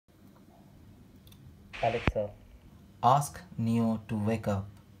Alexa, Ask Neo to wake up.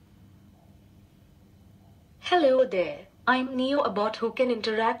 Hello there, I'm Neo, a bot who can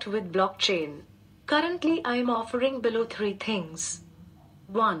interact with blockchain. Currently, I'm offering below three things.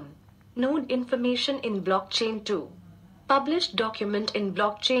 1. Node information in blockchain. 2. Published document in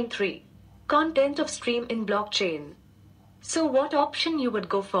blockchain. 3. Content of stream in blockchain. So what option you would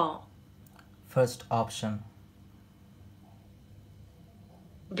go for? First option.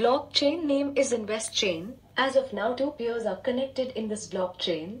 Blockchain name is InvestChain. As of now, two peers are connected in this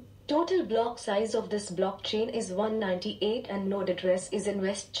blockchain. Total block size of this blockchain is 198 and node address is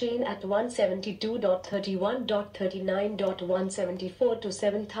InvestChain at 172.31.39.174 to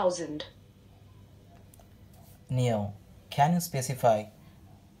 7000. Neo, can you specify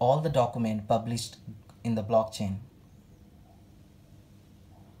all the document published in the blockchain?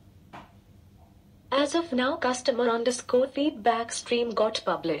 As of now, customer underscore feedback stream got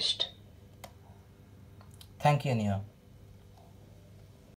published. Thank you, Neo.